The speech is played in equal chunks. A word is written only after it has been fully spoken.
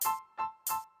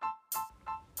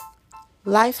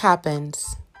Life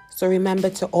happens, so remember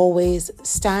to always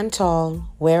stand tall,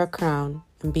 wear a crown,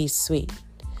 and be sweet.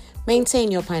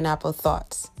 Maintain your pineapple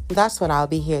thoughts. That's what I'll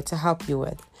be here to help you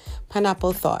with.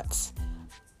 Pineapple Thoughts,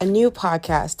 a new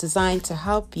podcast designed to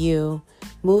help you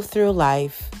move through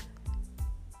life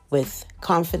with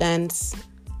confidence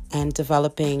and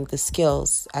developing the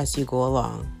skills as you go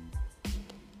along.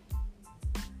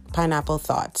 Pineapple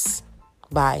Thoughts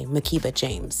by Makiba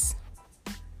James.